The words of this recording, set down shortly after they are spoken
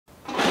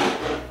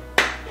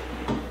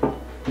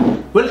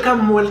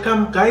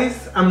Welcome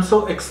guys. I'm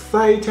so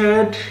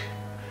excited.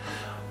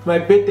 My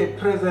birthday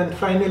present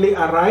finally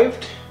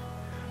arrived.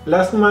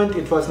 Last month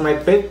it was my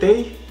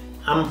birthday.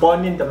 I'm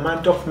born in the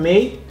month of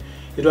May.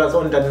 It was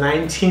on the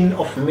 19th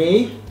of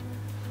May.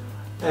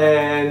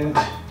 And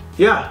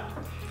yeah,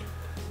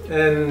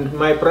 and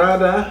my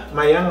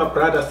younger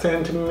brother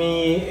sent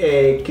me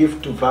a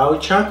gift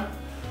voucher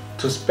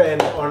to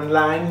spend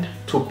online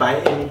to buy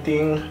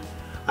anything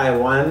I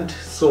want.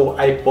 So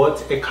I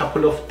bought a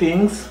couple of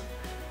things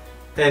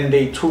and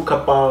they took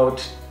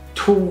about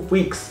 2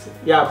 weeks.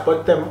 Yeah, I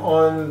bought them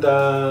on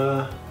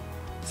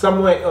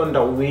somewhere on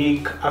the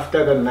week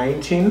after the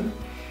 19th,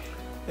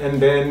 and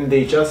then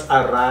they just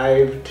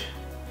arrived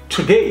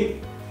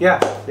today. Yeah,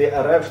 they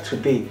arrived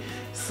today.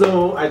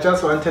 So I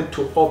just wanted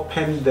to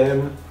open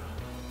them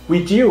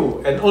with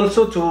you and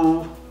also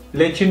to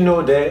let you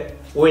know that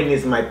when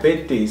is my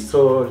birthday.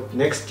 So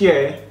next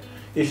year,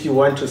 if you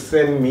want to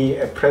send me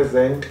a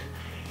present,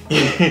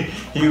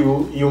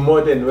 you're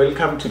more than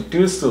welcome to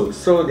do so.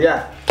 So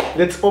yeah,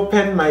 let's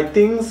open my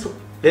things.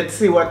 Let's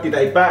see, what did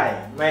I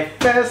buy. My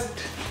first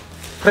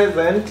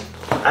present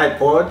I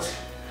bought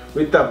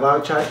with the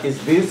voucher is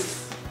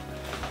this.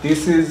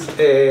 This is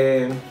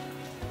a,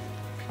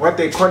 what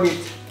they call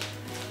it,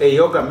 a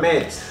yoga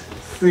mat.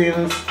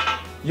 Since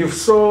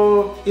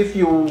if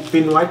you've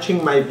been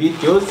watching my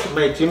videos,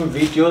 my gym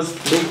videos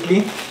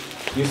lately,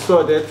 you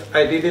saw that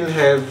I didn't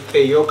have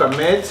a yoga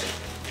mat.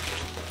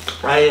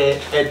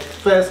 At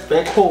first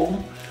back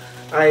home,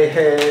 I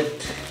had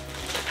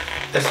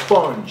a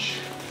sponge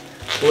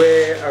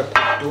where I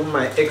could do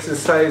my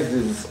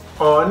exercises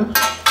on,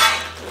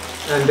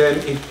 and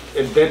then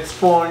that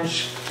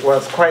sponge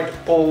was quite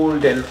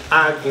old and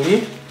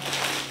ugly,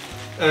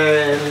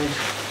 and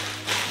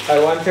I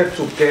wanted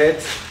to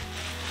get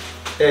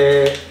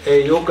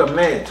a yoga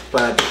mat,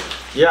 but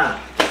yeah,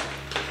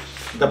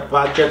 the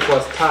budget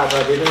was tough.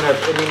 I didn't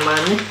have any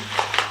money.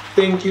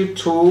 Thank you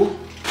to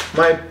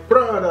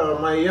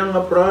my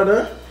younger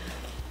brother,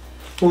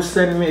 who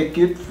sent me a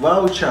gift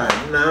voucher.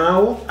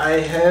 Now I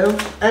have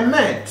a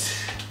mat.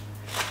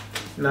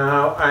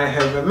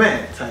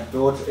 I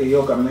bought a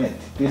yoga mat.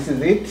 This is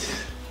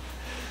it.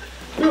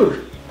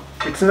 Ooh,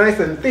 it's nice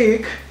and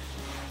thick.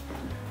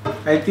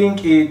 I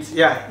think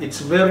it's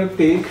very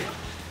thick.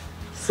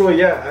 So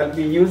yeah, I'll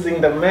be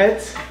using the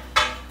mat.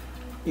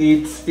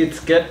 It's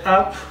Get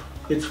Up.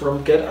 It's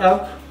from Get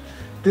Up.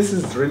 This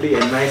is really a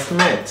nice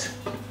mat.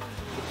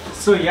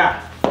 So yeah,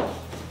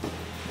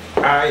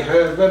 I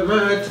have a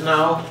mat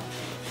now.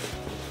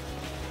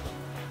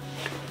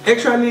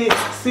 Actually,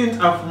 since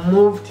I've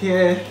moved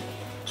here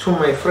to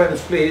my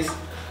friend's place,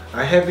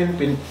 I haven't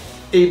been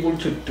able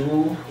to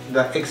do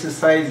the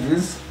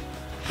exercises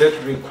that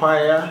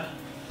require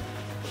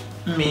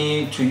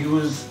me to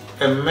use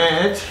a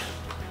mat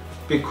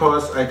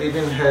because I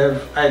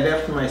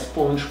left my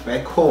sponge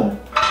back home,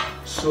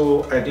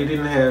 so I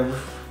didn't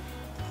have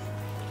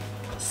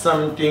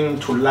something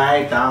to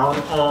lie down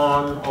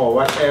on or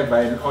whatever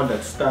and all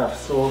that stuff.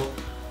 So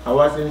I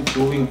wasn't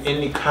doing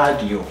any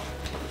cardio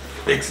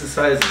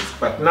exercises.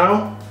 But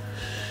now,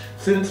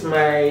 since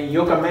my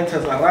yoga mat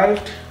has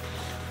arrived,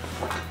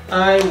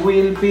 I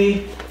will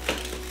be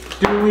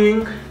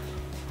doing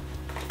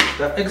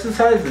the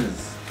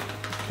exercises.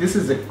 This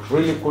is a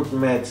really good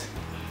mat.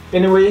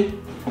 Anyway,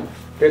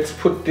 let's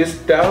put this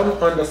down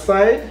on the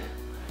side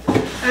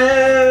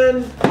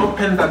and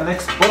open the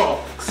next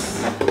box.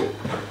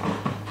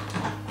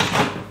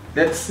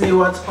 Let's see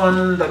what's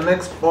on the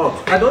next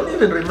box. I don't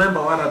even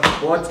remember what I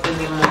bought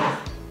anymore.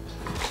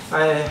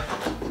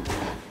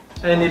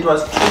 And it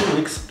was 2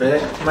 weeks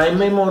back. My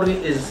memory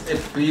is a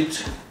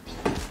bit,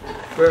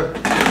 but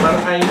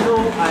I know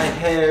I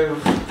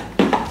have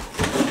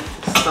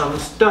some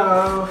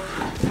stuff.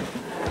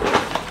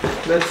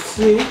 Let's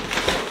see.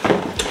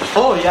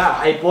 Oh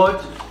yeah, I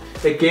bought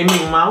a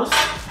gaming mouse.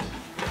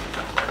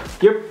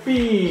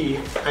 Yippee!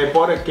 I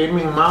bought a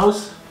gaming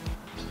mouse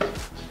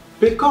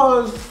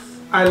because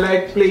I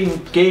like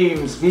playing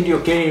games, video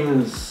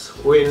games,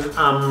 when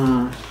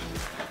I'm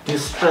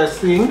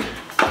distressing.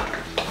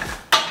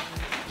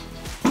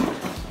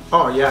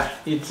 Oh yeah,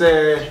 it's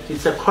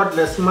a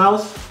cordless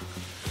mouse.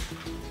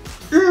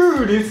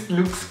 Ooh, this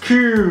looks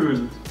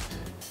cool.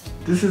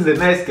 This is a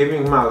nice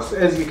gaming mouse,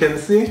 as you can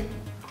see.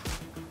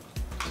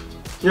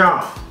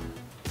 Yeah,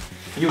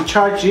 you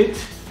charge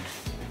it.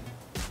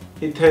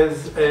 It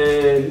has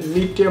a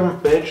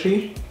lithium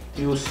battery,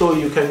 so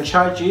you can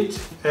charge it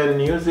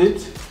and use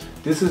it.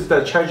 This is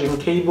the charging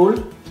cable.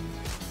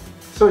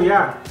 So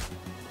yeah,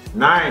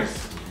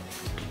 nice.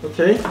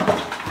 Okay,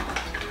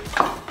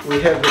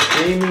 we have the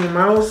gaming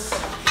mouse.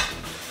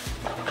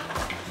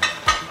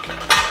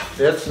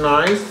 That's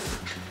nice.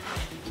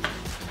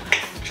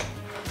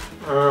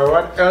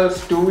 What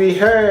else do we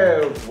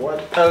have?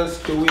 Let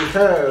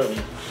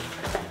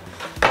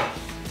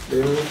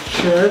me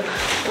check.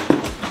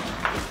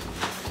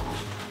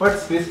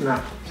 What's this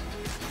now?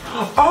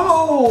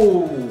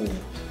 Oh!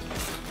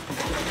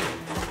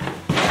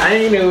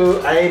 I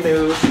know.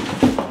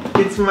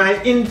 It's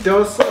my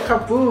indoor soccer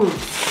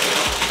boots.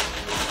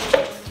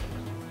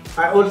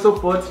 I also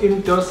bought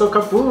indoor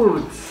soccer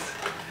boots.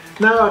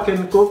 Now I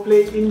can go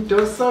play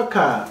indoor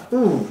soccer.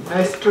 Ooh,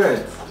 nice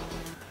threads.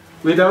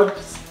 Without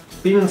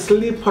being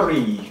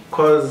slippery,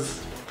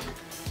 cause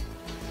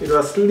it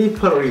was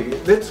slippery.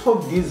 Let's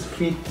hope these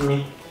fit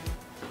me.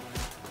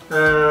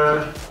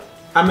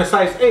 I'm a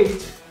size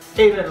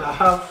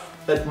 8.5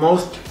 at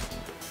most.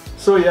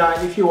 So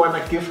yeah, if you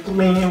wanna gift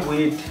me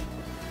with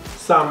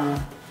some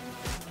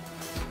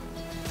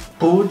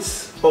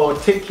boots or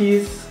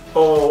techies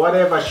or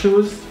whatever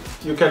shoes,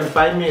 you can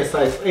find me a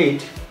size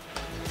 8.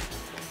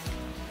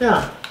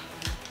 Yeah,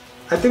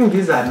 I think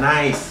these are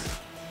nice.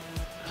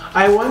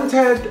 I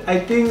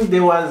think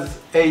there was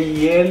a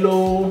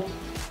yellow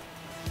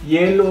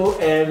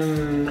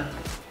and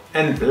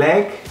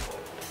black.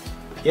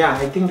 Yeah,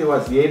 I think there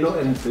was yellow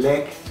and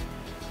black,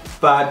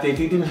 but they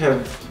didn't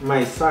have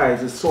my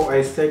size, so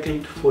I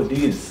settled for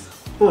these.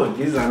 Oh,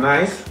 these are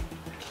nice.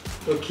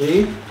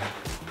 Okay.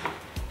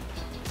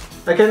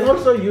 I can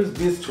also use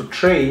these to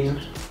train,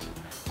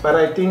 but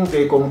I think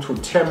they're going to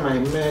tear my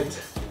mat.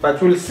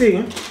 But we'll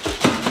see.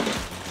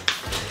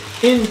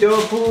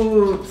 Indoor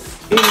boots.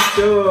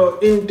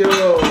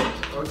 Indoor.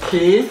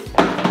 Okay.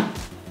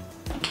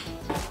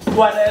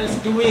 What else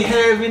do we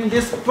have in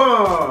this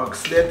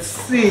box? Let's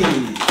see.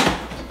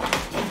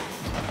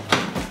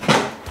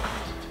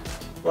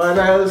 What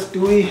else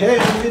do we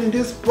have in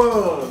this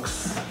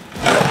box?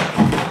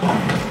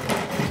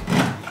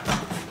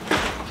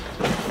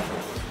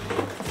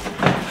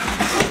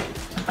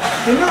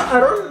 You know, I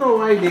don't know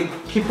why they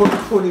keep on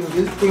putting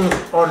these things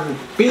on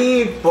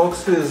big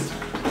boxes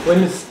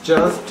when it's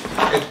just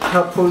a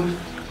couple of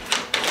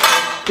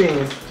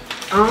things.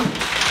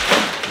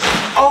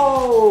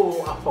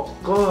 Oh, I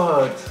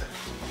forgot.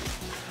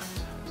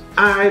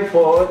 I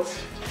bought,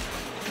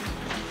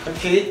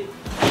 okay,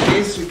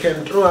 this we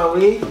can throw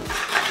away.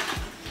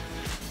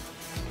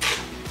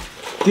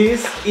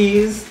 This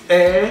is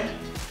a,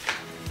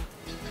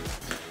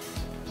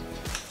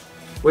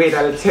 wait,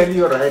 I'll tell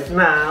you right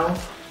now.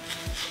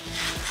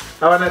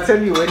 I want to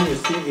tell you when you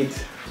see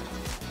it.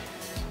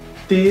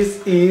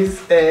 This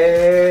is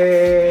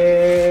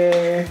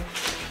a,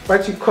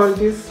 what you call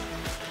this?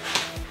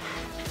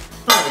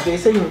 Oh, they're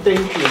saying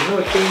thank you.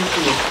 No, thank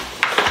you.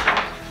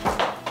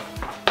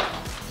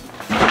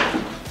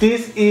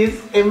 This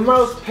is a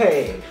mouse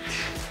pad.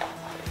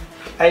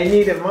 I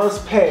need a mouse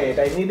pad.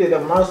 I needed a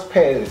mouse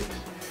pad.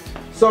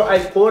 So I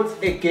bought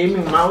a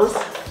gaming mouse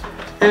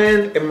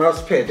and a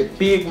mouse pad, a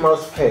big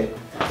mouse pad.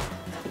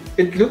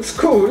 It looks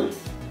cool.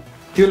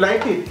 Do you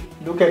like it?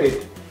 Look at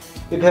it.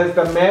 It has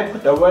the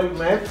map, the world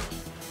map,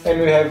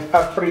 and we have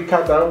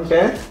Africa down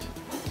there.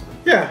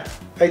 Yeah,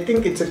 I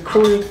think it's a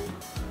cool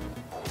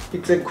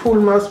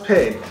mouse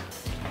pad.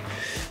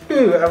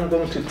 Ooh, I'm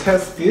going to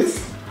test this.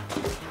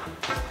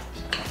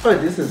 Oh,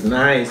 this is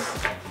nice.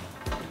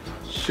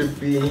 Should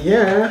be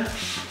here.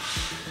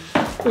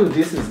 Oh,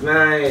 this is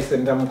nice,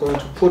 and I'm going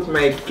to put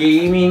my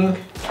gaming.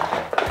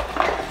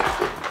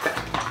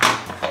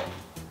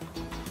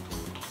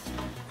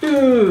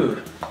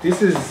 Ooh,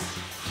 this is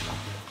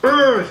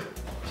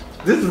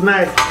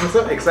nice. I'm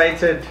so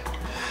excited.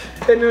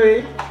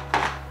 Anyway,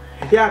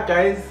 yeah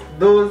guys,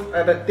 those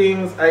are the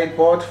things I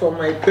bought for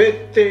my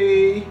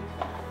birthday.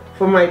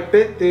 For my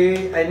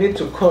birthday, I need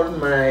to call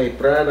my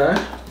brother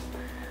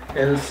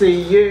and say,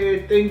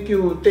 yeah, thank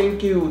you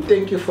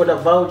for the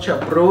voucher,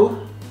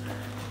 bro.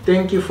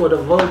 Thank you for the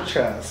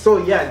voucher. So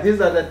yeah, these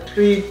are the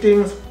 3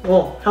 things.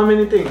 Oh, how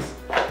many things?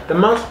 The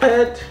mouse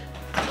pad,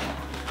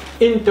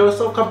 indoor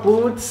soccer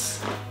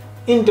boots,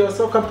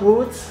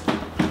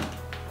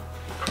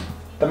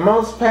 the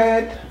mouse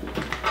pad,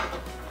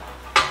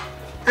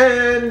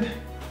 and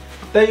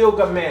the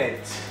yoga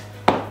mat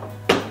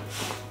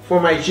for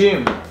my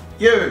gym.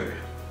 Yeah.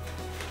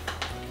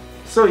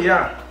 So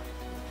yeah,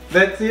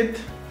 that's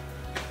it.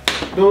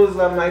 Those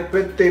are my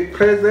birthday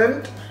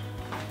present.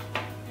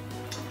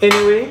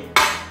 Anyway,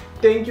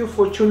 thank you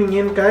for tuning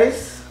in,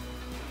 guys,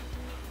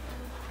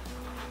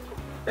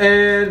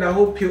 and I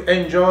hope you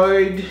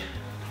enjoyed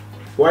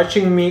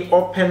watching me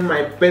open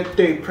my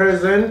birthday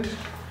present.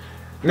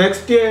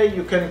 Next year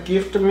you can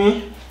gift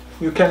me,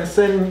 you can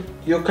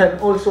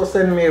also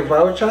send me a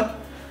voucher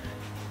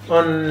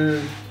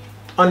on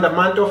the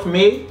month of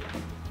May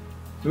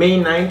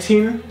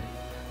 19.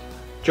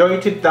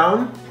 Jot it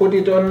down, put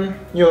it on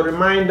your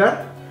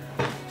reminder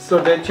so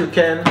that you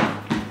can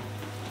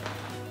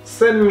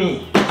send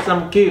me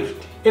some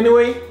gift.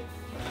 Anyway,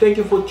 thank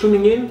you for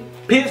tuning in.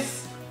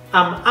 Peace.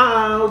 I'm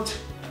out.